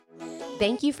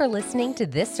Thank you for listening to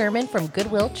this sermon from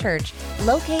Goodwill Church,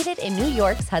 located in New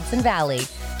York's Hudson Valley.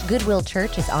 Goodwill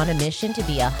Church is on a mission to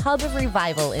be a hub of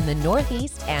revival in the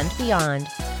Northeast and beyond.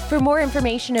 For more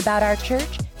information about our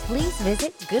church, please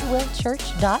visit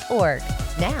goodwillchurch.org.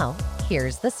 Now,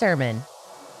 here's the sermon.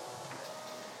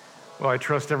 Well, I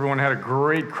trust everyone had a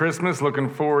great Christmas.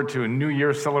 Looking forward to a New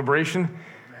Year's celebration.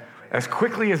 As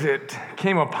quickly as it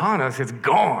came upon us, it's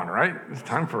gone, right? It's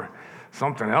time for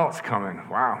something else coming.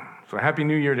 Wow. So Happy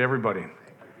New Year to everybody.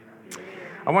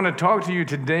 I want to talk to you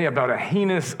today about a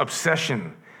heinous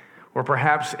obsession, or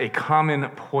perhaps a common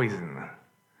poison. I'm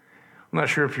not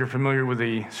sure if you're familiar with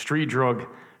the street drug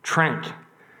Trank,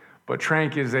 but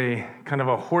Trank is a kind of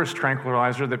a horse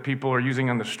tranquilizer that people are using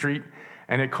on the street,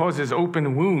 and it causes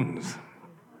open wounds.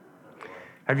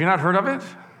 Have you not heard of it?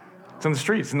 It's on the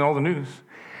streets and all the news.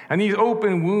 And these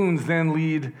open wounds then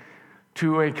lead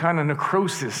to a kind of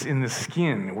necrosis in the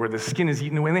skin, where the skin is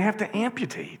eaten away, and they have to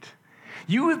amputate.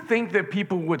 You would think that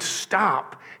people would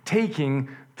stop taking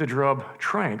the drug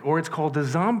Trank, or it's called the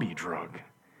zombie drug,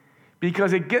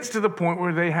 because it gets to the point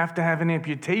where they have to have an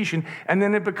amputation, and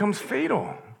then it becomes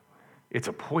fatal. It's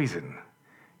a poison.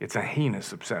 It's a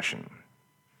heinous obsession.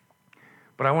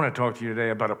 But I want to talk to you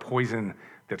today about a poison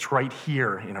that's right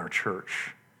here in our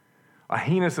church. A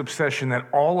heinous obsession that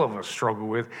all of us struggle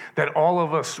with, that all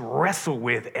of us wrestle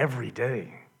with every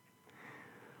day.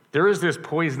 There is this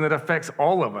poison that affects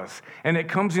all of us, and it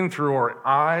comes in through our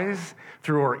eyes,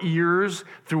 through our ears,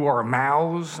 through our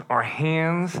mouths, our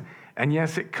hands, and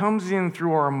yes, it comes in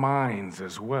through our minds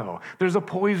as well. There's a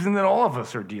poison that all of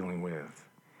us are dealing with.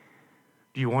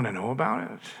 Do you want to know about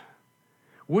it?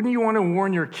 Wouldn't you want to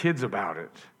warn your kids about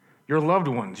it? Your loved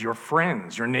ones, your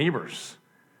friends, your neighbors?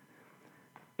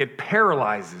 It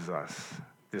paralyzes us,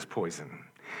 this poison.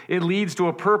 It leads to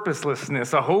a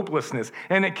purposelessness, a hopelessness,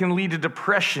 and it can lead to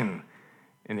depression,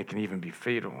 and it can even be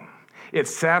fatal. It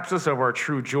saps us of our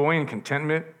true joy and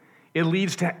contentment. It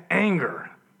leads to anger,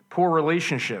 poor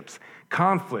relationships,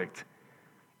 conflict,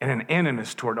 and an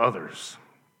animus toward others.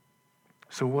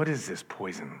 So what is this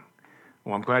poison?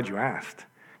 Well, I'm glad you asked,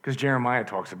 because Jeremiah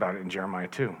talks about it in Jeremiah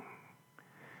 2.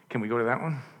 Can we go to that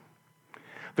one?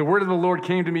 The word of the Lord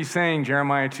came to me saying,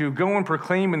 Jeremiah 2, go and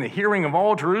proclaim in the hearing of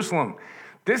all Jerusalem.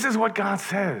 This is what God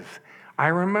says. I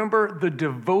remember the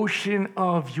devotion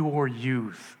of your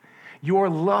youth, your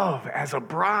love as a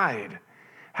bride,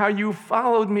 how you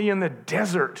followed me in the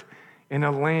desert in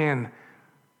a land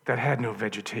that had no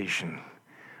vegetation.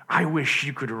 I wish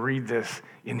you could read this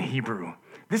in Hebrew.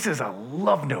 This is a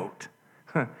love note.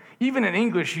 Even in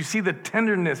English, you see the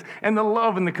tenderness and the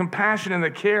love and the compassion and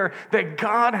the care that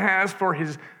God has for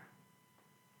his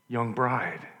young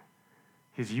bride,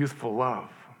 his youthful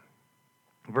love.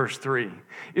 Verse 3,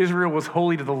 Israel was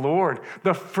holy to the Lord,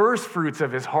 the first fruits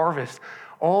of his harvest.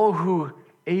 All who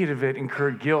ate of it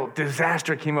incurred guilt.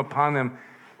 Disaster came upon them,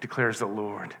 declares the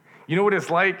Lord. You know what it's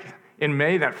like in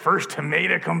May? That first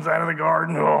tomato comes out of the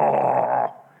garden.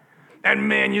 Oh, and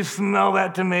man, you smell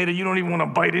that tomato. You don't even want to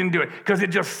bite into it because it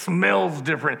just smells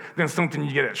different than something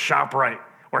you get at ShopRite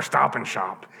or Stop and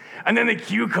Shop. And then the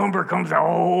cucumber comes out.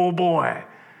 Oh, boy.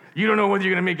 You don't know whether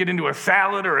you're going to make it into a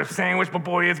salad or a sandwich, but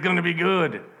boy, it's going to be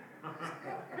good.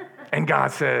 And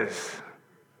God says,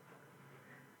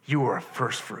 you were a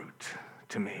first fruit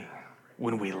to me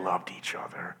when we loved each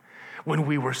other, when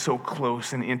we were so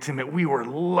close and intimate. We were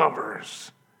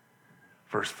lovers.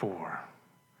 Verse 4.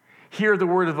 Hear the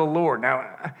word of the Lord.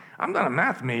 Now, I'm not a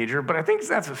math major, but I think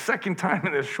that's the second time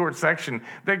in this short section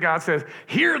that God says,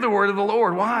 hear the word of the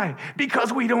Lord. Why?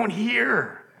 Because we don't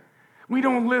hear. We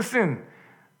don't listen.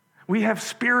 We have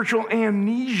spiritual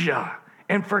amnesia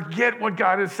and forget what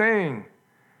God is saying.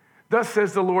 Thus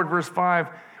says the Lord, verse 5,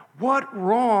 what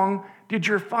wrong did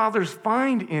your fathers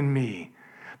find in me,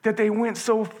 that they went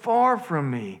so far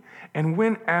from me and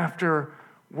went after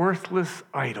worthless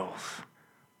idols?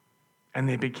 And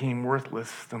they became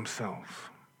worthless themselves.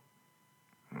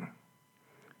 You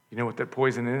know what that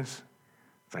poison is?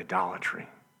 It's idolatry.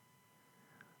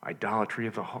 Idolatry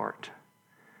of the heart.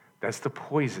 That's the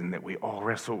poison that we all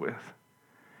wrestle with.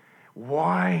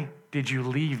 Why did you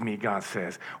leave me, God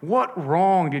says? What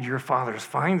wrong did your fathers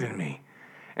find in me?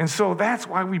 And so that's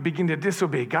why we begin to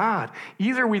disobey God.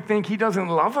 Either we think he doesn't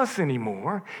love us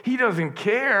anymore, he doesn't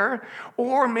care,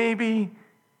 or maybe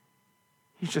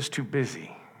he's just too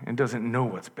busy and doesn't know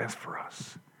what's best for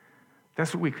us.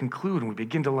 That's what we conclude when we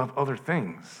begin to love other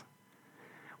things.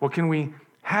 Well, can we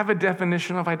have a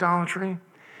definition of idolatry?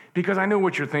 Because I know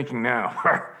what you're thinking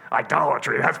now.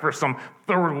 idolatry. That's for some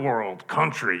third world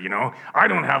country, I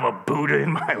don't have a Buddha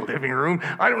in my living room.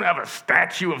 I don't have a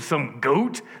statue of some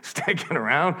goat sticking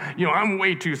around. I'm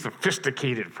way too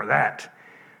sophisticated for that.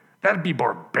 That'd be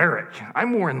barbaric.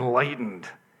 I'm more enlightened.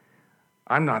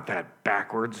 I'm not that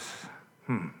backwards.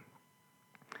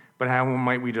 But how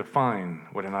might we define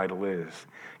what an idol is?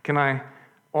 Can I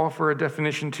offer a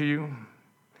definition to you?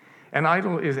 An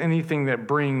idol is anything that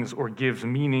brings or gives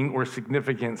meaning or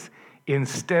significance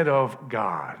instead of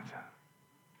God.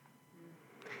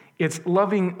 It's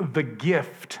loving the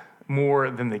gift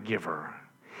more than the giver.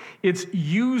 It's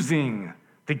using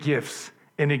the gifts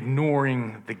and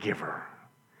ignoring the giver.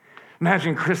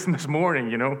 Imagine Christmas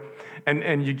morning,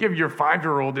 and you give your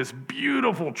 5-year-old this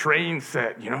beautiful train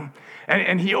set,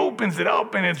 and he opens it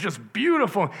up, and it's just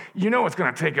beautiful. It's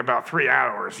going to take about 3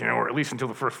 hours, or at least until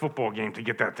the first football game to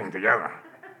get that thing together.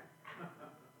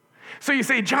 So you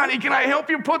say, Johnny, can I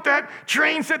help you put that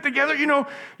train set together?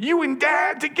 You and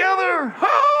Dad together.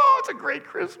 Oh, it's a great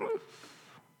Christmas.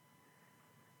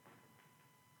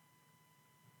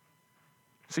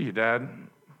 See you, Dad.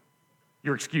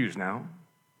 You're excused now.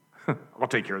 I'll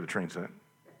take care of the train set.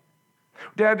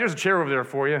 Dad, there's a chair over there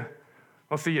for you.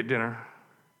 I'll see you at dinner.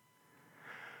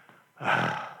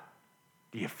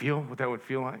 Do you feel what that would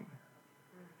feel like?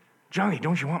 Johnny,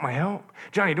 don't you want my help?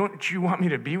 Johnny, don't you want me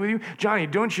to be with you? Johnny,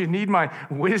 don't you need my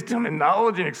wisdom and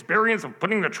knowledge and experience of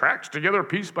putting the tracks together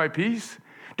piece by piece?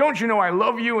 Don't you know I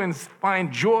love you and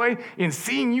find joy in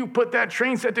seeing you put that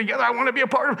train set together? I want to be a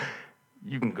part of.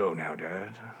 You can go now,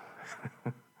 Dad.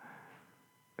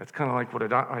 That's kind of like what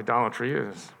idolatry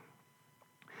is.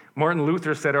 Martin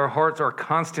Luther said our hearts are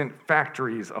constant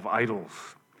factories of idols.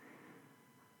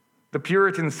 The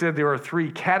Puritans said there are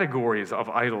 3 categories of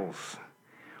idols.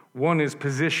 One is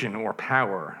position or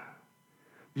power.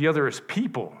 The other is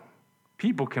people.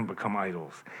 People can become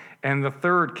idols. And the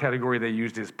third category they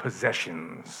used is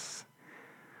possessions.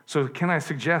 So can I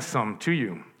suggest some to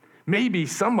you? Maybe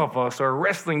some of us are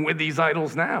wrestling with these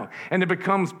idols now, and it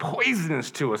becomes poisonous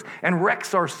to us and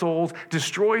wrecks our souls,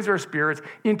 destroys our spirits,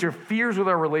 interferes with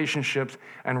our relationships,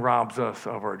 and robs us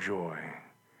of our joy.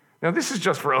 Now, this is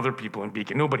just for other people in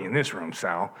Beacon. Nobody in this room,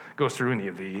 Sal, goes through any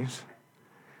of these.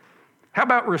 How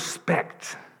about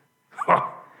respect?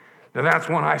 Now, that's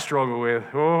one I struggle with.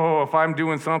 If I'm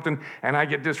doing something and I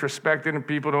get disrespected and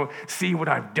people don't see what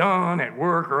I've done at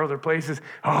work or other places,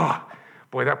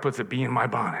 boy, that puts a bee in my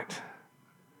bonnet.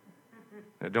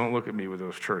 Now, don't look at me with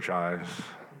those church eyes.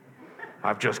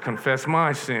 I've just confessed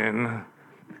my sin,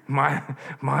 my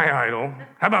idol.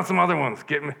 How about some other ones?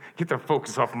 Get the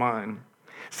focus off mine.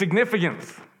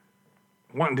 Significance.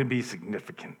 Wanting to be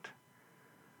significant.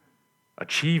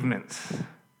 Achievements.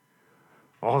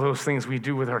 All those things we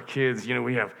do with our kids.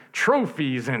 We have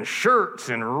trophies and shirts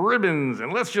and ribbons,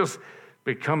 and let's just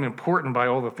become important by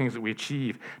all the things that we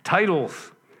achieve.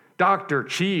 Titles. Doctor,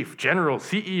 chief, general,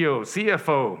 CEO,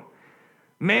 CFO,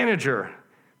 manager,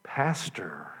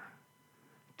 pastor,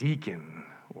 deacon,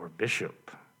 or bishop.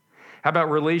 How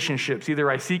about relationships? Either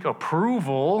I seek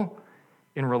approval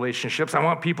in relationships, I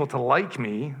want people to like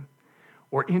me,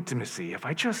 or intimacy. If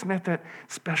I just met that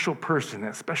special person,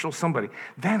 that special somebody,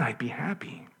 then I'd be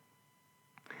happy.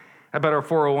 How about our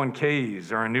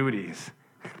 401ks, our annuities?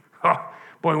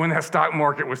 Boy, when that stock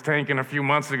market was tanking a few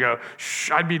months ago,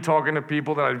 I'd be talking to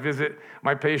people that I'd visit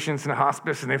my patients in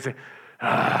hospice, and they'd say,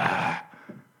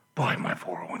 boy, my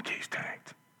 401k's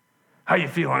tanked. How you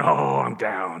feeling? Oh, I'm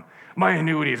down. My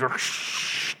annuities are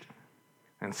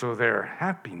And so their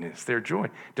happiness, their joy,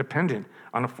 dependent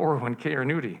on a 401k or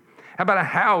annuity. How about a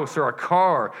house or a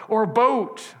car or a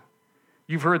boat?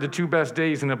 You've heard the 2 best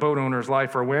days in a boat owner's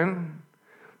life are when?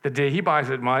 The day he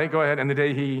buys it, Mike, go ahead, and the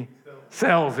day he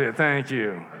sells it, thank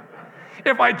you.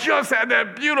 If I just had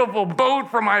that beautiful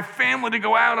boat for my family to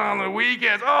go out on the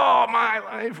weekends, my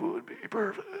life would be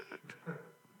perfect.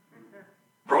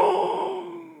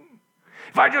 Wrong.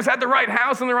 If I just had the right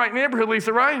house in the right neighborhood,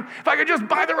 Lisa, right? If I could just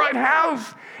buy the right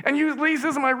house and use Lisa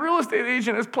as my real estate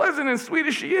agent, as pleasant and sweet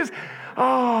as she is,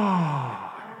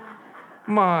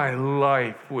 my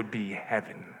life would be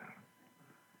heaven.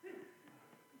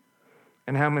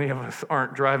 And how many of us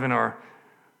aren't driving our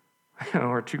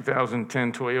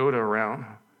 2010 Toyota around,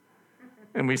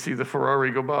 and we see the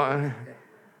Ferrari go by?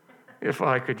 If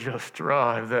I could just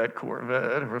drive that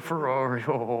Corvette or a Ferrari,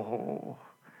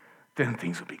 then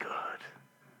things would be good.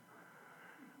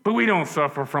 But we don't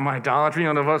suffer from idolatry,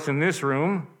 none of us in this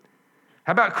room.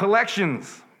 How about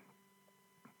collections?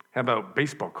 How about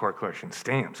baseball card collections,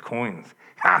 stamps, coins?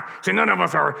 See, none of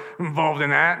us are involved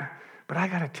in that. But I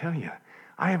got to tell you,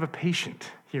 I have a patient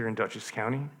here in Dutchess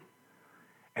County,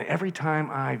 And every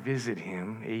time I visit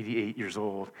him, 88 years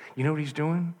old, you know what he's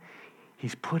doing?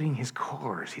 He's putting his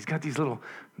cars, he's got these little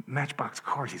matchbox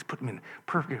cars, he's putting them in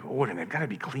perfect order, and they've got to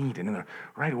be cleaned and in the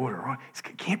right order.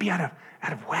 It can't be out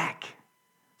of whack.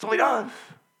 That's all he does,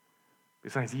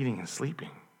 besides eating and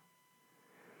sleeping.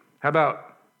 How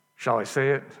about, shall I say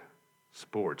it,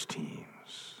 sports teams?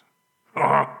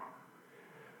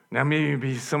 Now,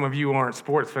 maybe some of you aren't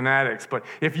sports fanatics, but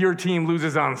if your team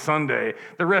loses on Sunday,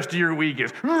 the rest of your week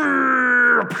is...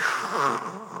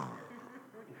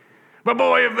 But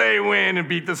boy, if they win and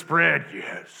beat the spread,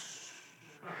 yes,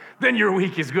 then your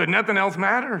week is good. Nothing else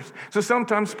matters. So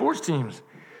sometimes sports teams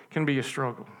can be a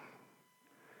struggle.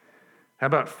 How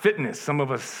about fitness? Some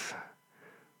of us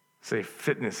say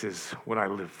fitness is what I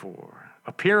live for.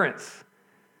 Appearance.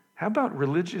 How about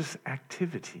religious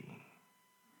activity?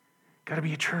 Got to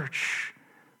be at church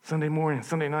Sunday morning,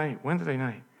 Sunday night, Wednesday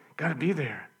night. Got to be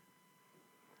there.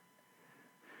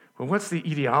 Well, what's the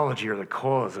etiology or the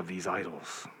cause of these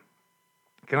idols?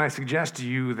 Can I suggest to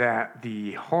you that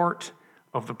the heart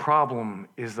of the problem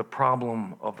is the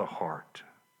problem of the heart?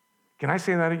 Can I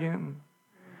say that again?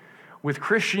 With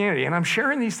Christianity, and I'm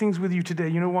sharing these things with you today,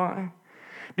 you know why?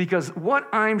 Because what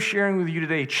I'm sharing with you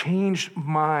today changed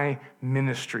my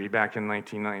ministry back in the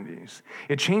 1990s.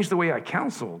 It changed the way I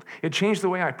counseled. It changed the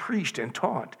way I preached and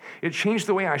taught. It changed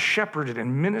the way I shepherded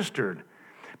and ministered.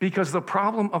 Because the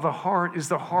problem of the heart is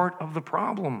the heart of the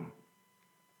problem.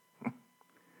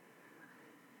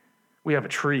 We have a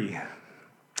tree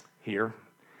here,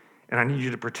 and I need you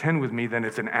to pretend with me that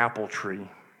it's an apple tree.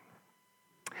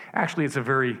 Actually, it's a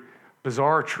very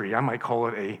bizarre tree. I might call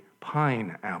it a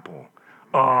pineapple.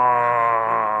 Oh,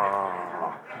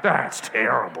 that's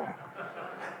terrible.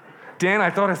 Dan,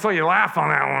 I thought I saw you laugh on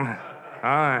that one. All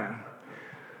right.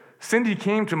 Cindy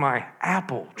came to my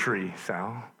apple tree,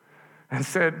 Sal, and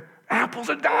said,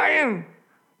 apples are dying.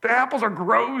 The apples are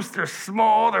gross, they're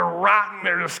small, they're rotten,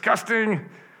 they're disgusting.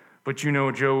 But you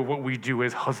know, Joe, what we do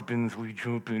as husbands, we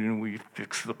jump in and we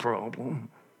fix the problem.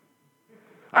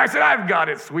 I said, I've got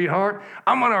it, sweetheart.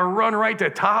 I'm going to run right to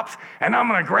Tops, and I'm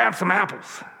going to grab some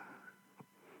apples.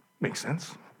 Makes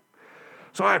sense.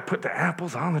 So I put the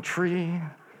apples on the tree.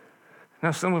 Now,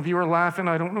 some of you are laughing.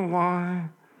 I don't know why.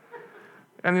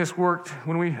 And this worked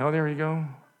when oh, there you go.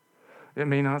 It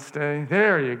may not stay.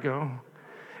 There you go.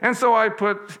 And so I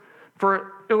put,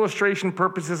 for illustration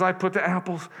purposes, I put the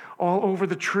apples all over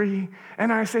the tree.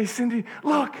 And I say, Cindy,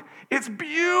 look, it's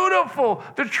beautiful.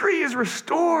 The tree is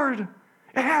restored.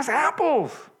 It has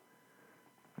apples.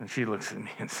 And she looks at me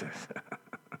and says,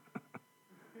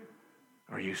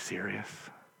 are you serious?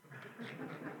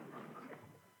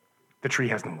 The tree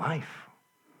has no life.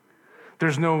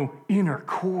 There's no inner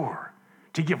core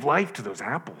to give life to those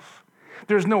apples.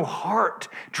 There's no heart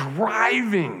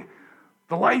driving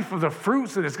the life of the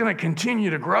fruits that is going to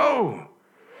continue to grow.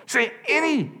 Say,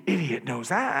 any idiot knows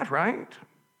that, right?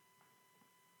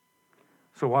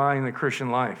 So why in the Christian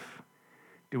life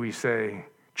do we say,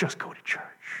 just go to church,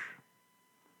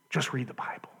 just read the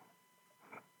Bible,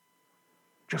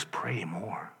 just pray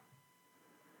more?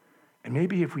 And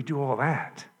maybe if we do all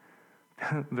that,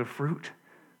 the fruit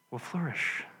will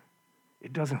flourish.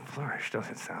 It doesn't flourish, does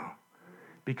it, Sal?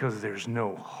 Because there's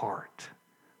no heart,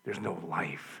 there's no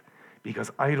life,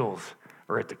 because idols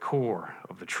are at the core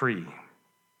of the tree.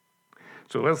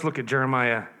 So let's look at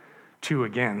Jeremiah 2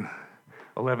 again,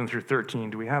 11 through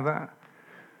 13. Do we have that?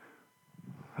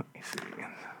 Let me see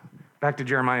again. Back to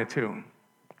Jeremiah 2.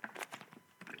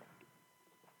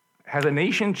 Has a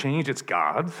nation changed its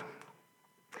gods?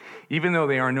 Even though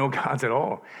they are no gods at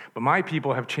all. But my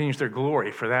people have changed their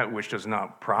glory for that which does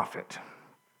not profit.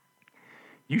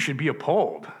 You should be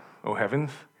appalled, O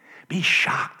heavens. Be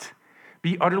shocked.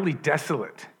 Be utterly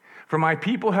desolate. For my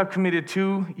people have committed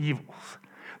two evils.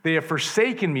 They have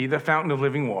forsaken me, the fountain of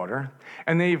living water,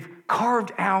 and they've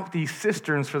carved out these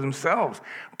cisterns for themselves,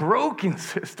 broken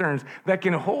cisterns that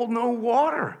can hold no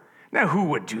water. Now, who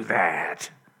would do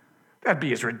that? That'd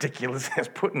be as ridiculous as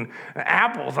putting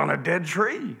apples on a dead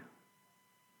tree.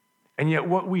 And yet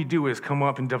what we do is come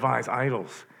up and devise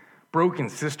idols, broken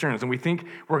cisterns, and we think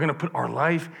we're going to put our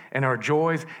life and our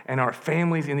joys and our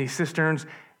families in these cisterns,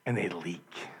 and they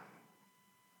leak.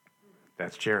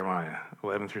 That's Jeremiah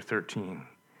 11 through 13.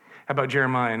 How about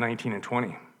Jeremiah 19 and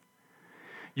 20?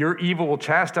 Your evil will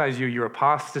chastise you, your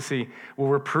apostasy will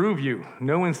reprove you.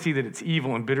 Know and see that it's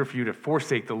evil and bitter for you to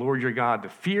forsake the Lord your God. The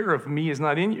fear of me is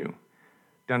not in you.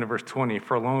 Down to verse 20.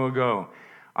 For long ago,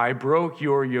 I broke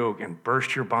your yoke and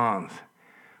burst your bonds.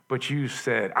 But you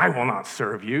said, I will not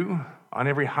serve you. On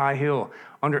every high hill,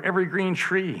 under every green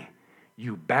tree,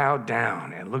 you bowed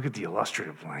down. And look at the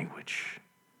illustrative language.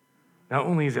 Not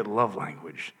only is it love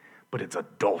language, but it's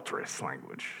adulterous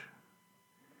language.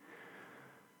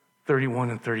 31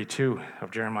 and 32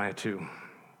 of Jeremiah 2.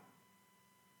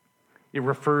 It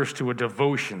refers to a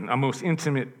devotion, a most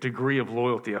intimate degree of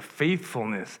loyalty, a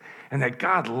faithfulness, and that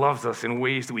God loves us in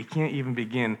ways that we can't even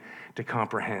begin to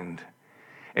comprehend.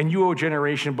 And you, O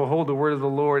generation, behold the word of the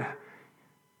Lord.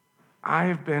 I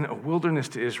have been a wilderness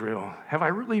to Israel. Have I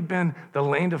really been the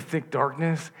land of thick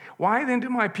darkness? Why then do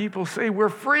my people say, we're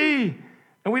free,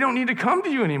 and we don't need to come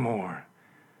to you anymore?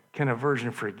 Can a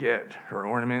virgin forget her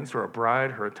ornaments, or a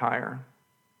bride her attire?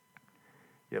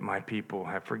 Yet my people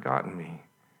have forgotten me,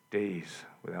 days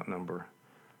without number.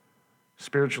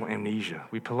 Spiritual amnesia.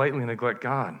 We politely neglect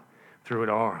God through it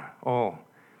all.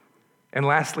 And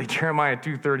lastly, Jeremiah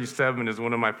 2:37 is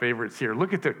one of my favorites here.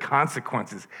 Look at the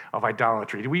consequences of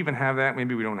idolatry. Do we even have that?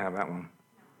 Maybe we don't have that one.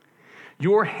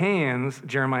 Your hands,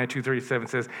 Jeremiah 2:37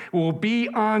 says, will be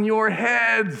on your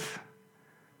heads.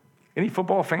 Any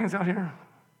football fans out here?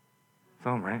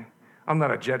 Some, right? I'm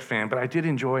not a Jet fan, but I did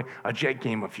enjoy a Jet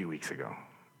game a few weeks ago.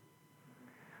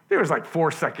 There was like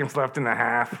 4 seconds left in the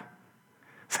half.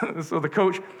 So the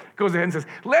coach goes ahead and says,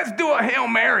 let's do a Hail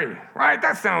Mary, right?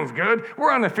 That sounds good.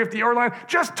 We're on the 50-yard line.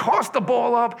 Just toss the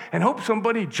ball up and hope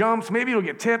somebody jumps. Maybe it'll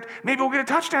get tipped. Maybe we'll get a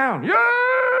touchdown. Yay!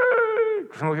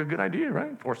 Sounds like a good idea,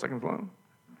 right? 4 seconds left.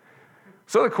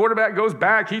 So the quarterback goes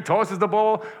back. He tosses the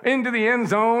ball into the end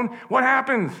zone. What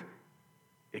happens?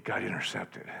 It got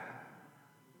intercepted.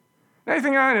 Now you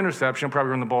think, an interception,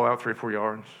 probably run the ball out 3 or 4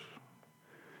 yards.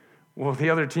 Well, the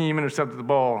other team intercepted the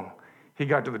ball. He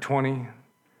got to the 20,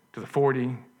 to the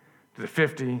 40, to the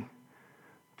 50.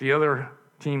 The other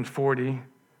team's 40,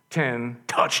 10,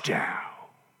 touchdown.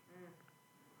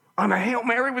 On a Hail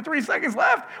Mary with 3 seconds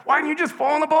left. Why didn't you just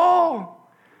fall on the ball?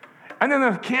 And then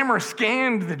the camera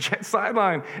scanned the Jet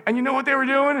sideline. And you know what they were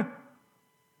doing?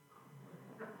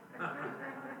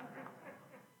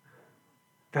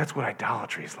 That's what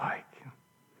idolatry is like.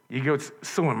 You go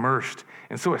so immersed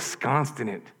and so ensconced in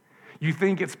it. You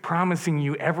think it's promising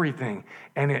you everything,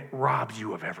 and it robs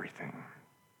you of everything.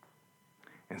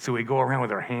 And so we go around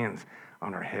with our hands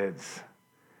on our heads.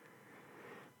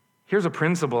 Here's a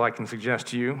principle I can suggest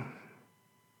to you.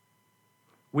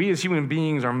 We as human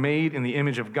beings are made in the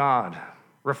image of God,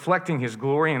 reflecting his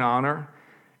glory and honor,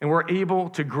 and we're able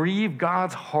to grieve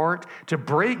God's heart, to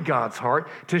break God's heart,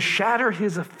 to shatter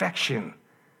his affection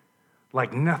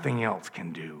like nothing else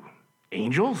can do.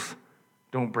 Angels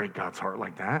don't break God's heart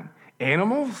like that.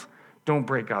 Animals don't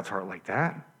break God's heart like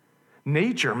that.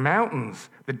 Nature, mountains,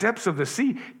 the depths of the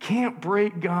sea can't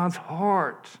break God's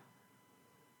heart.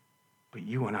 But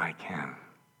you and I can.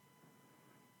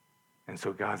 And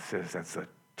so God says that's a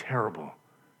terrible,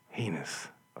 heinous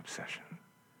obsession.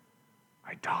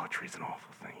 Idolatry is an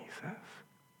awful thing, he says.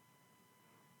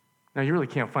 Now, you really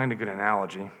can't find a good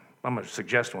analogy. I'm going to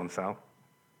suggest one, Sal.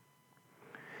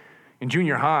 In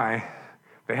junior high,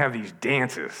 they have these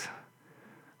dances.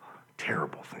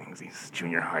 Terrible things, these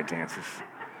junior high dances.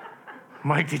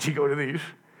 Mike, did you go to these?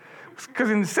 Because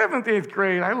in 7th, 8th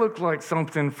grade, I looked like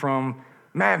something from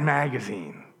Mad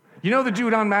Magazine. You know the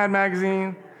dude on Mad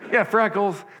Magazine? Yeah,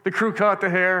 freckles, the crew cut, the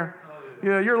hair.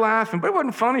 Yeah, you're laughing, but it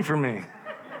wasn't funny for me.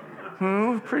 It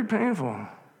was pretty painful.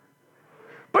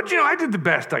 But, I did the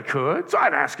best I could. So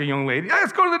I'd ask a young lady,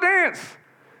 let's go to the dance.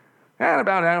 And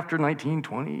about after 19,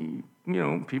 20,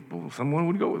 someone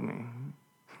would go with me.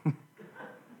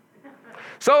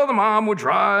 So the mom would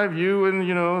drive you and,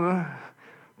 the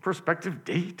prospective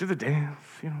date to the dance,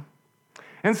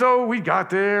 And so we got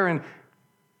there, and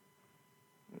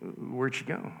where'd she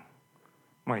go?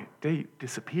 My date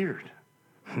disappeared.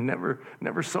 Never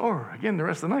saw her again the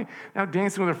rest of the night. Now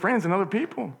dancing with her friends and other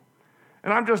people.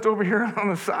 And I'm just over here on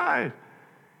the side.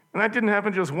 And that didn't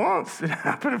happen just once. It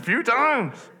happened a few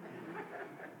times.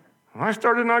 I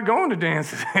started not going to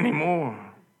dances anymore.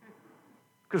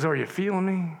 Because are you feeling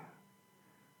me?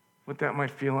 What that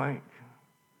might feel like?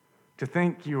 To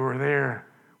think you were there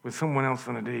with someone else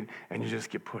on a date and you just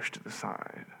get pushed to the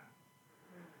side.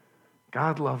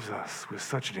 God loves us with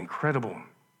such an incredible,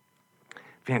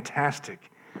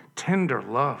 fantastic, tender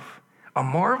love, a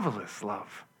marvelous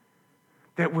love,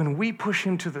 that when we push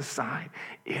him to the side,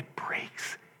 it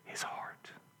breaks his heart.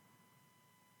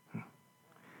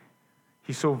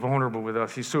 He's so vulnerable with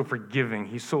us. He's so forgiving.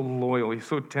 He's so loyal. He's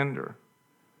so tender.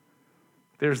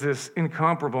 There's this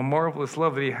incomparable, marvelous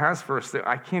love that he has for us that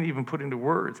I can't even put into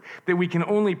words, that we can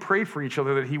only pray for each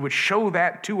other, that he would show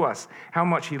that to us, how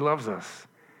much he loves us.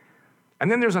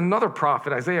 And then there's another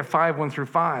prophet, Isaiah 5,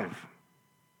 1-5,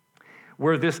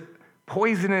 where this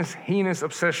poisonous, heinous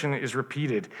obsession is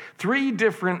repeated. 3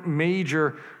 different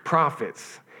major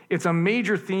prophets. It's a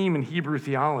major theme in Hebrew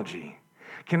theology.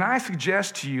 Can I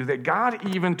suggest to you that God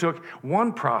even took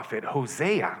one prophet,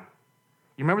 Hosea?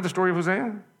 You remember the story of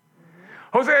Hosea?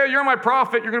 Hosea, you're my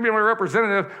prophet. You're going to be my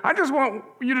representative. I just want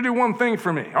you to do one thing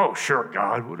for me. Oh, sure,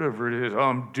 God, whatever it is.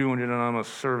 I'm doing it, and I'm a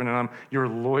servant, and I'm your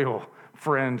loyal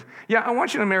friend. Yeah, I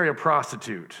want you to marry a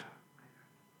prostitute.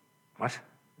 What?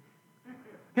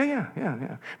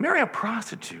 Yeah. Marry a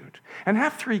prostitute and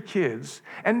have 3 kids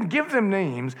and give them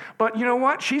names. But you know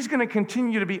what? She's going to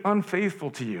continue to be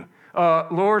unfaithful to you.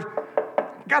 Lord,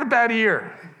 got a bad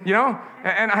ear, you know?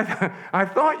 And I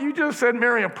thought you just said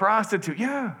marry a prostitute.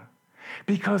 Yeah.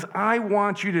 Because I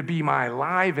want you to be my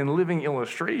live and living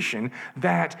illustration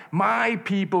that my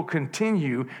people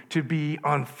continue to be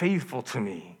unfaithful to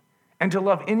me and to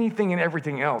love anything and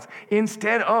everything else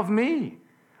instead of me.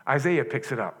 Isaiah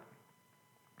picks it up.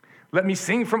 Let me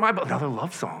sing for another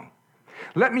love song.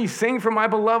 Let me sing for my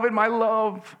beloved, my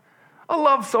love, a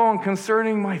love song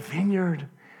concerning my vineyard.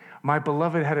 My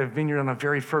beloved had a vineyard on a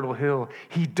very fertile hill.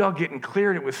 He dug it and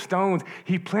cleared it with stones.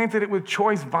 He planted it with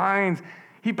choice vines.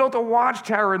 He built a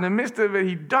watchtower in the midst of it.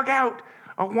 He dug out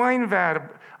a wine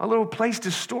vat, a little place to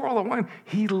store all the wine.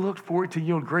 He looked for it to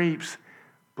yield grapes,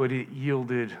 but it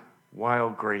yielded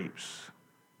wild grapes,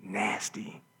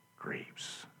 nasty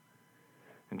grapes.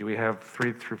 And do we have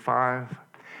 3 through 5?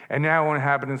 And now, O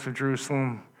inhabitants of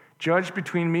Jerusalem, judge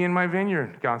between me and my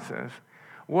vineyard, God says.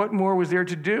 What more was there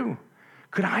to do?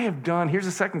 Could I have done? Here's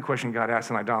the second question God asks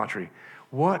in idolatry.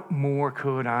 What more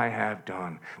could I have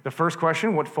done? The first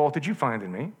question, what fault did you find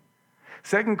in me?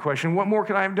 Second question, what more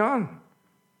could I have done?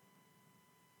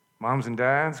 Moms and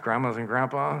dads, grandmas and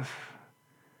grandpas,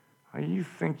 you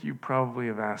think you probably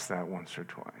have asked that once or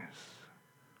twice.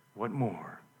 What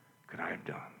more could I have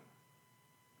done?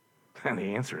 And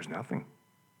the answer is nothing.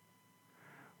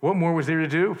 What more was there to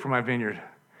do for my vineyard?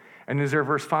 And is there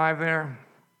verse 5 there?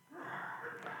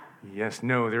 Yes,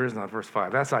 no, there is not verse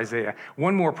 5. That's Isaiah.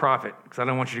 One more prophet, because I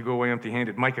don't want you to go away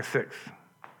empty-handed. Micah 6.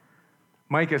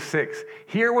 Micah 6.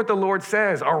 Hear what the Lord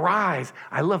says. Arise.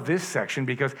 I love this section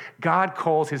because God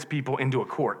calls his people into a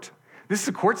court. This is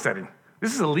a court setting.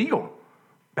 This is a legal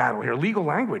battle here, legal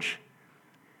language.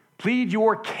 Plead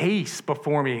your case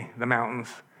before me, the mountains.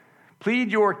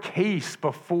 Plead your case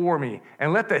before me,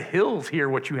 and let the hills hear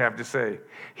what you have to say.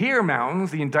 Hear, mountains,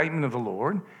 the indictment of the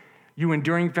Lord. You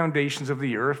enduring foundations of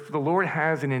the earth, the Lord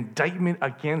has an indictment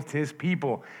against his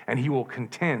people, and he will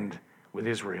contend with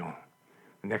Israel.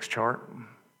 The next chart.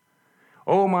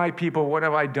 Oh, my people, what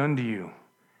have I done to you?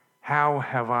 How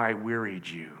have I wearied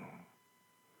you?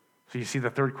 So you see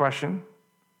the third question?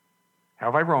 How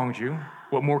have I wronged you?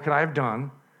 What more could I have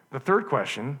done? The third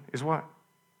question is what?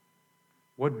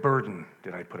 What burden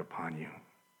did I put upon you?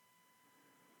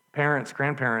 Parents,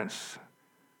 grandparents,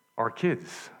 our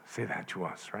kids say that to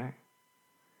us, right?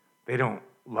 They don't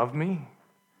love me,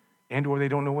 and or they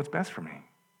don't know what's best for me.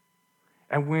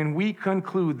 And when we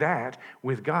conclude that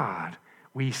with God,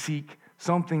 we seek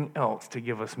something else to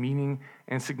give us meaning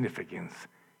and significance.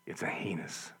 It's a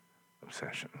heinous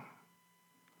obsession.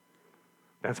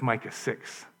 That's Micah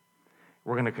 6.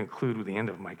 We're going to conclude with the end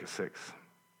of Micah 6.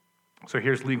 So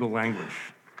here's legal language.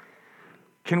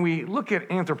 Can we look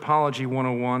at Anthropology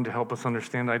 101 to help us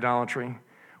understand idolatry?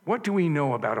 What do we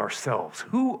know about ourselves?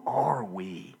 Who are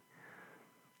we?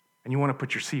 And you want to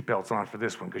put your seatbelts on for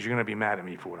this one because you're going to be mad at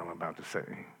me for what I'm about to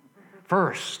say.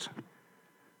 First,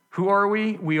 who are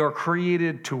we? We are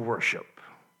created to worship.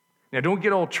 Now, don't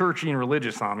get all churchy and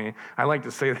religious on me. I like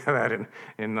to say that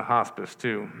in the hospice,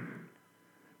 too.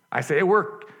 I say, hey,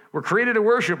 we're created to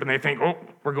worship, and they think, oh,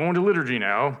 we're going to liturgy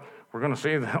now. We're going to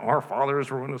say our fathers,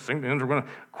 we're going to sing the hymns, we're going to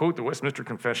quote the Westminster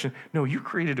Confession. No, you're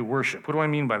created to worship. What do I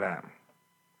mean by that?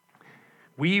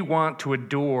 We want to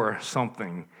adore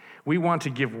something. We want to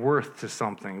give worth to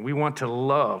something. We want to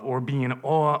love or be in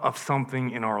awe of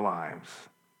something in our lives.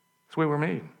 That's the way we're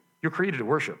made. You're created to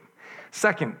worship.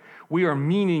 Second, we are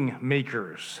meaning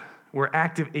makers. We're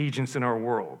active agents in our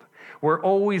world. We're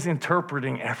always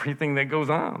interpreting everything that goes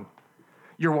on.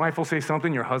 Your wife will say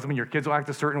something, your husband, your kids will act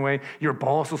a certain way, your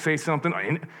boss will say something,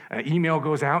 an email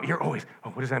goes out, you're always,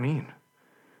 oh, what does that mean?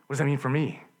 What does that mean for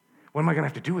me? What am I going to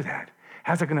have to do with that?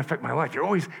 How's that going to affect my life? You're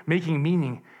always making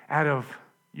meaning out of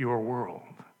your world.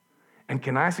 And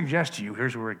can I suggest to you,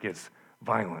 here's where it gets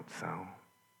violent, so.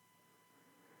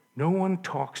 No one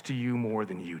talks to you more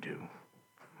than you do.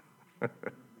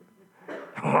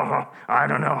 Oh, I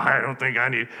don't know. I don't think I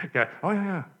need. Yeah. Oh,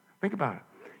 yeah. Think about it.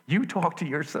 You talk to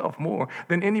yourself more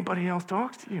than anybody else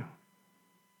talks to you.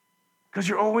 Because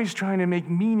you're always trying to make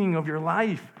meaning of your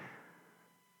life.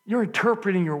 You're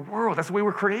interpreting your world. That's the way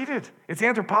we're created. It's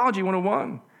Anthropology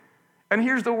 101. And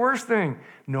here's the worst thing.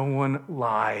 No one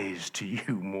lies to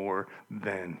you more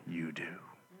than you do.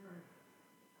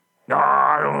 No,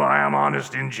 I'm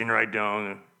honest engine right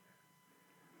now.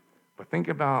 But think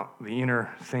about the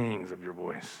inner sayings of your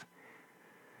voice.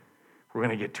 We're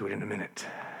going to get to it in a minute.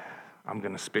 I'm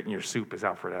going to spit in your soup, as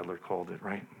Alfred Adler called it,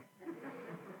 right?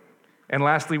 And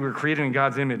lastly, we're created in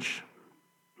God's image.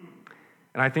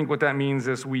 And I think what that means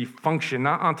is we function,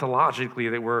 not ontologically,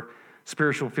 that we're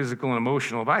spiritual, physical, and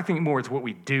emotional, but I think more it's what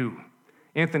we do.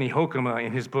 Anthony Hoekema,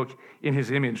 in his book, In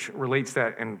His Image, relates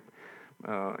that and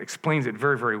explains it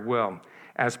very, very well.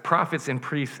 As prophets and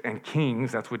priests and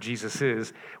kings, that's what Jesus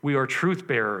is, we are truth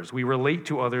bearers. We relate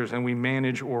to others, and we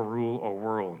manage or rule a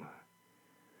world.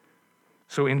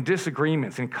 So in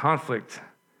disagreements, in conflict,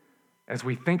 as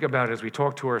we think about it, as we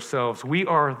talk to ourselves, we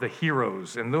are the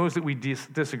heroes, and those that we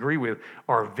disagree with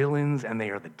are villains, and they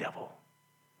are the devil.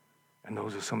 And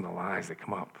those are some of the lies that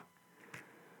come up.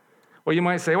 Well, you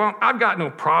might say, well, I've got no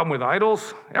problem with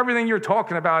idols. Everything you're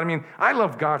talking about, I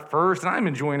love God first, and I'm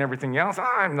enjoying everything else.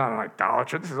 I'm not an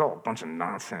idolater. This is all a bunch of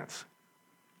nonsense.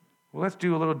 Well, let's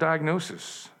do a little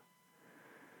diagnosis.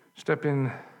 Step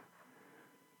in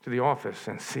to the office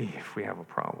and see if we have a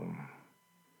problem.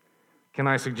 Can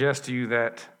I suggest to you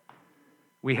that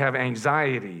we have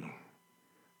anxiety?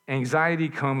 Anxiety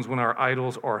comes when our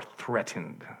idols are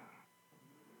threatened.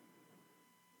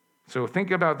 So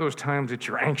think about those times that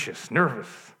you're anxious, nervous.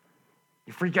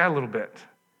 You freak out a little bit.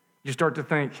 You start to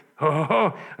think,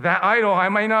 oh, that idol, I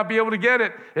may not be able to get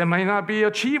it. It may not be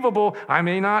achievable. I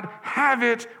may not have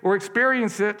it or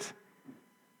experience it.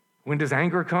 When does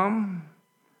anger come?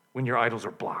 When your idols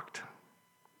are blocked,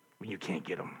 when you can't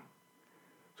get them.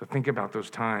 So think about those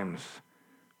times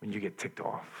when you get ticked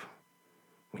off,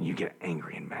 when you get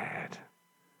angry and mad.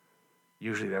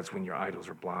 Usually that's when your idols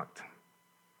are blocked.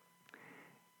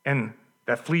 And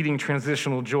that fleeting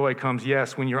transitional joy comes,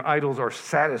 yes, when your idols are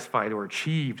satisfied or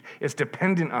achieved. It's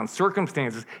dependent on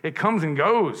circumstances. It comes and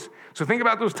goes. So think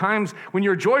about those times when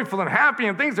you're joyful and happy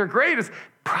and things are great. It's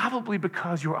probably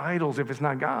because your idols, if it's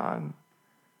not God,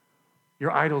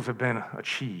 your idols have been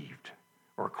achieved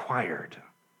or acquired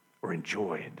or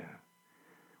enjoyed.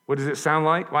 What does it sound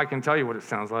like? Well, I can tell you what it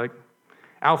sounds like.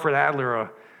 Alfred Adler,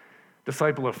 a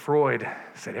disciple of Freud,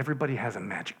 said everybody has a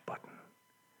magic button.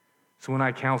 So when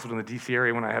I counseled in the D.C.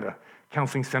 area, when I had a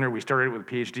counseling center, we started with a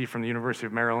PhD from the University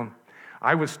of Maryland.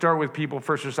 I would start with people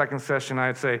first or second session.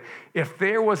 I'd say, if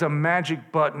there was a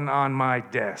magic button on my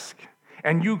desk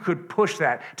and you could push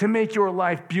that to make your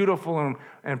life beautiful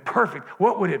and perfect,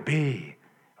 what would it be?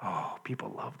 Oh,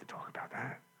 people love to talk about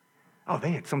that. Oh,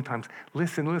 they had sometimes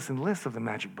lists of the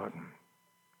magic button.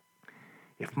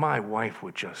 If my wife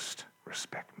would just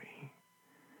respect me,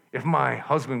 if my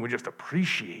husband would just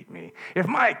appreciate me, if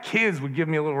my kids would give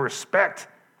me a little respect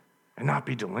and not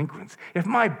be delinquents, if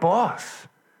my boss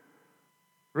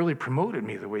really promoted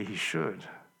me the way he should,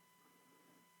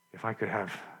 if I could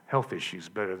have health issues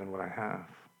better than what I have.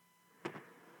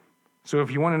 So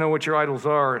if you want to know what your idols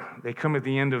are, they come at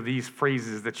the end of these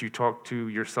phrases that you talk to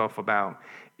yourself about.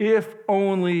 If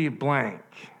only blank.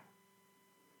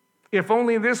 If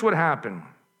only this would happen.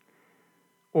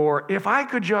 Or if I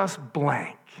could just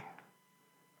blank.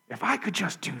 If I could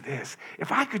just do this.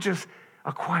 If I could just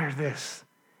acquire this.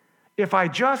 If I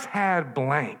just had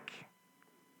blank.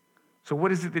 So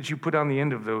what is it that you put on the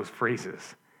end of those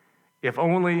phrases? If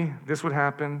only this would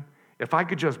happen. If I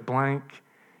could just blank.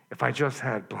 If I just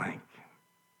had blank.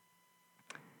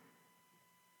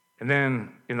 And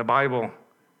then in the Bible,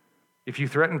 if you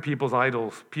threaten people's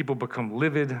idols, people become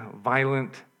livid,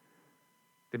 violent,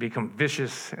 they become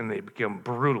vicious, and they become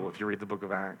brutal if you read the book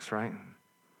of Acts, right?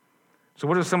 So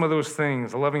what are some of those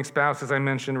things? A loving spouse, as I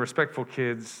mentioned, respectful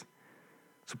kids,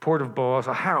 supportive boss,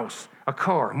 a house, a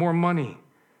car, more money,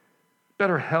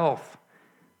 better health,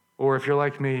 or if you're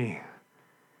like me,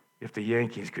 if the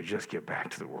Yankees could just get back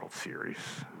to the World Series.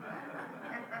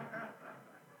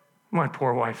 My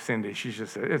poor wife, Cindy, she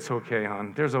just said, it's okay,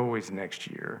 hon. There's always next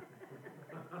year.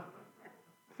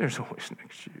 There's always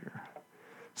next year.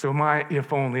 So my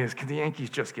if only is, can the Yankees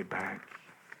just get back?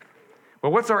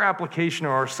 Well, what's our application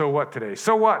or our so what today?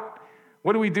 So what?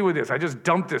 What do we do with this? I just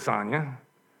dumped this on you.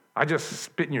 I just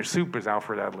spit in your soup, as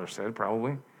Alfred Adler said,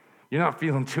 probably. You're not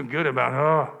feeling too good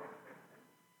about,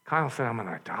 Kyle said I'm an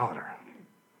idolater,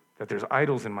 that there's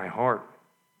idols in my heart.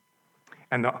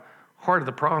 And the heart of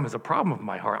the problem is a problem of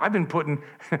my heart. I've been putting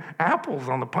apples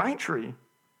on the pine tree,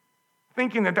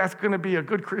 thinking that that's going to be a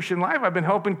good Christian life. I've been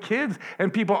helping kids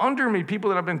and people under me, people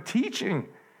that I've been teaching,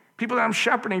 people that I'm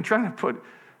shepherding, trying to put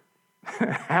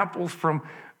apples from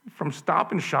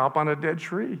Stop and Shop on a dead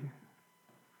tree.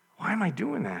 Why am I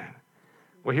doing that?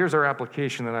 Well, here's our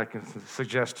application that I can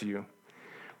suggest to you.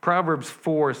 Proverbs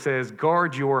 4 says,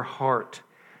 guard your heart.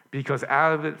 because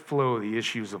out of it flow the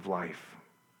issues of life.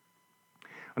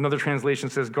 Another translation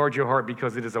says, guard your heart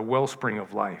because it is a wellspring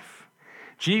of life.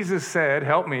 Jesus said,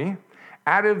 help me,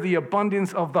 out of the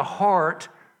abundance of the heart,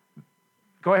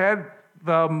 go ahead,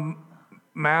 the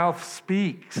mouth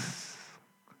speaks.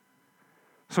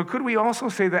 So could we also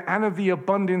say that out of the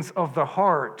abundance of the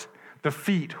heart, the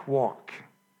feet walk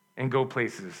and go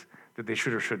places that they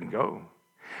should or shouldn't go?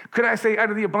 Could I say out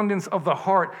of the abundance of the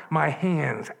heart, my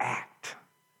hands act?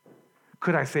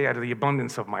 Could I say out of the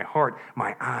abundance of my heart,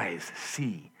 my eyes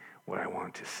see what I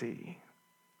want to see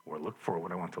or look for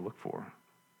what I want to look for?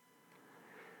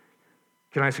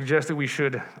 Can I suggest that we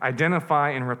should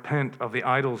identify and repent of the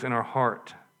idols in our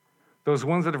heart, those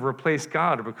ones that have replaced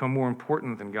God or become more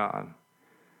important than God?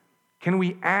 Can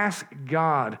we ask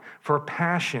God for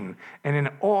passion and an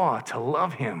awe to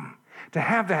love him, to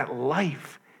have that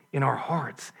life in our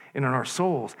hearts and in our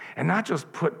souls, and not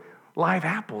just put live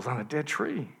apples on a dead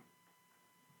tree?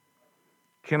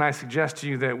 Can I suggest to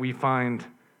you that we find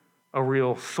a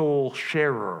real soul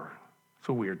sharer? It's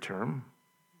a weird term.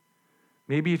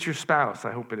 Maybe it's your spouse,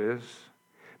 I hope it is.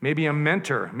 Maybe a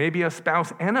mentor, maybe a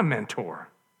spouse and a mentor.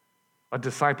 A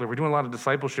discipler. We're doing a lot of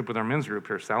discipleship with our men's group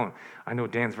here, Sal. I know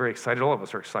Dan's very excited. All of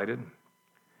us are excited.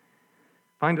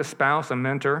 Find a spouse, a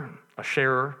mentor, a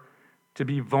sharer to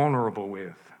be vulnerable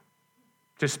with,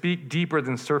 to speak deeper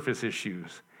than surface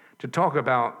issues, to talk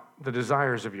about the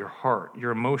desires of your heart,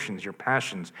 your emotions, your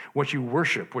passions, what you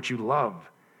worship, what you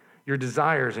love, your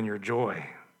desires and your joy.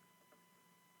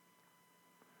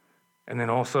 And then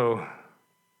also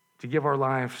to give our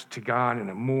lives to God in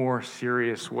a more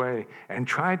serious way and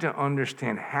try to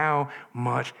understand how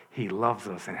much he loves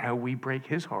us and how we break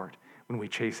his heart when we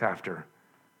chase after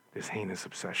this heinous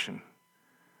obsession.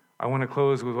 I want to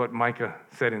close with what Micah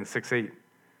said in 6:8.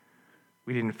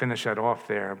 We didn't finish that off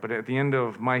there, but at the end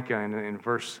of Micah in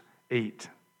verse 8,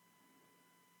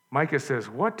 Micah says,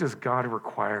 what does God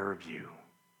require of you?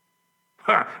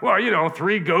 Well,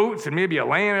 3 goats and maybe a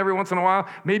lamb every once in a while.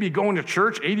 Maybe going to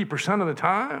church 80% of the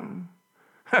time.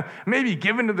 Maybe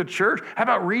giving to the church. How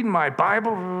about reading my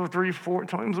Bible 3-4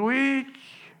 times a week?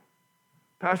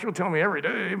 Pastor will tell me every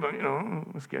day, but,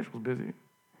 my schedule's busy.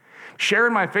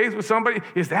 Sharing my faith with somebody,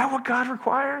 is that what God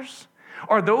requires?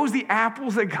 Are those the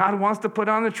apples that God wants to put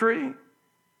on the tree?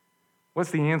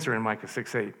 What's the answer in Micah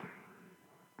 6:8?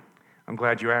 I'm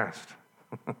glad you asked.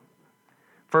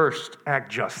 First,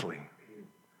 act justly.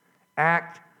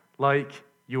 Act like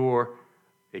you're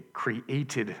a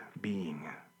created being,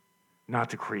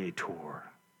 not a creator.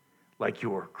 Like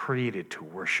you're created to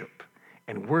worship,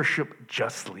 and worship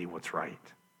justly what's right.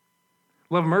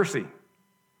 Love mercy.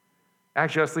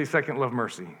 Act justly. Second, love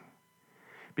mercy.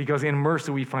 Because in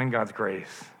mercy, we find God's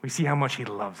grace. We see how much he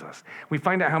loves us. We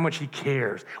find out how much he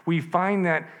cares. We find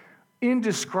that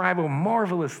indescribable,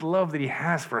 marvelous love that he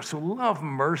has for us. So love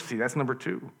mercy. That's number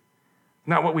 2.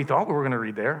 Not what we thought we were going to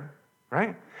read there,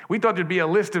 right? We thought there'd be a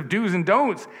list of do's and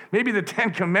don'ts. Maybe the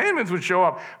 10 commandments would show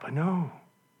up. But no,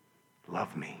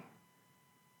 love me.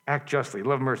 Act justly,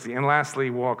 love mercy. And lastly,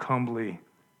 walk humbly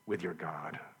with your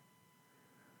God.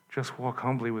 Just walk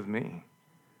humbly with me.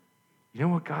 You know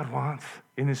what God wants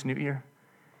in this new year?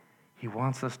 He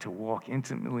wants us to walk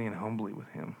intimately and humbly with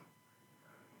him.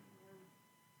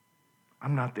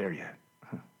 I'm not there yet.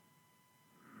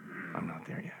 I'm not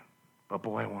there yet. But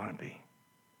boy, I want to be.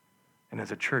 And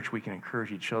as a church, we can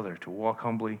encourage each other to walk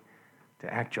humbly,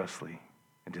 to act justly,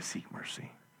 and to seek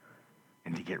mercy,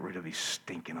 and to get rid of these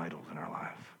stinking idols in our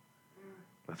life.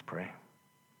 Let's pray.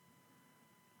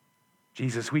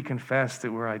 Jesus, we confess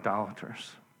that we're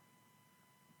idolaters.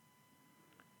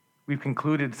 We've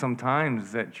concluded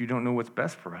sometimes that you don't know what's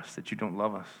best for us, that you don't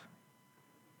love us.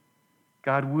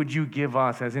 God, would you give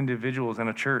us as individuals and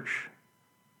a church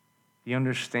the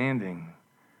understanding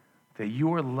that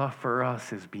your love for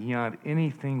us is beyond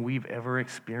anything we've ever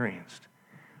experienced,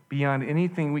 beyond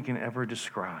anything we can ever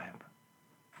describe.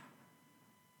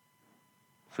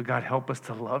 So God, help us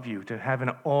to love you, to have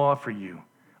an awe for you,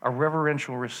 a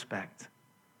reverential respect,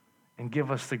 and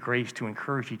give us the grace to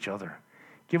encourage each other.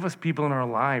 Give us people in our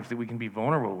lives that we can be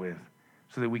vulnerable with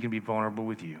so that we can be vulnerable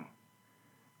with you.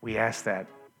 We ask that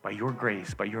by your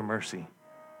grace, by your mercy,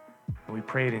 and we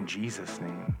pray it in Jesus'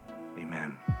 name.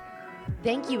 Amen.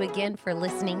 Thank you again for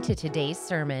listening to today's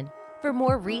sermon. For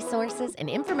more resources and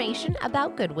information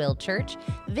about Goodwill Church,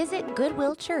 visit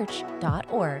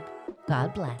goodwillchurch.org.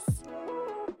 God bless.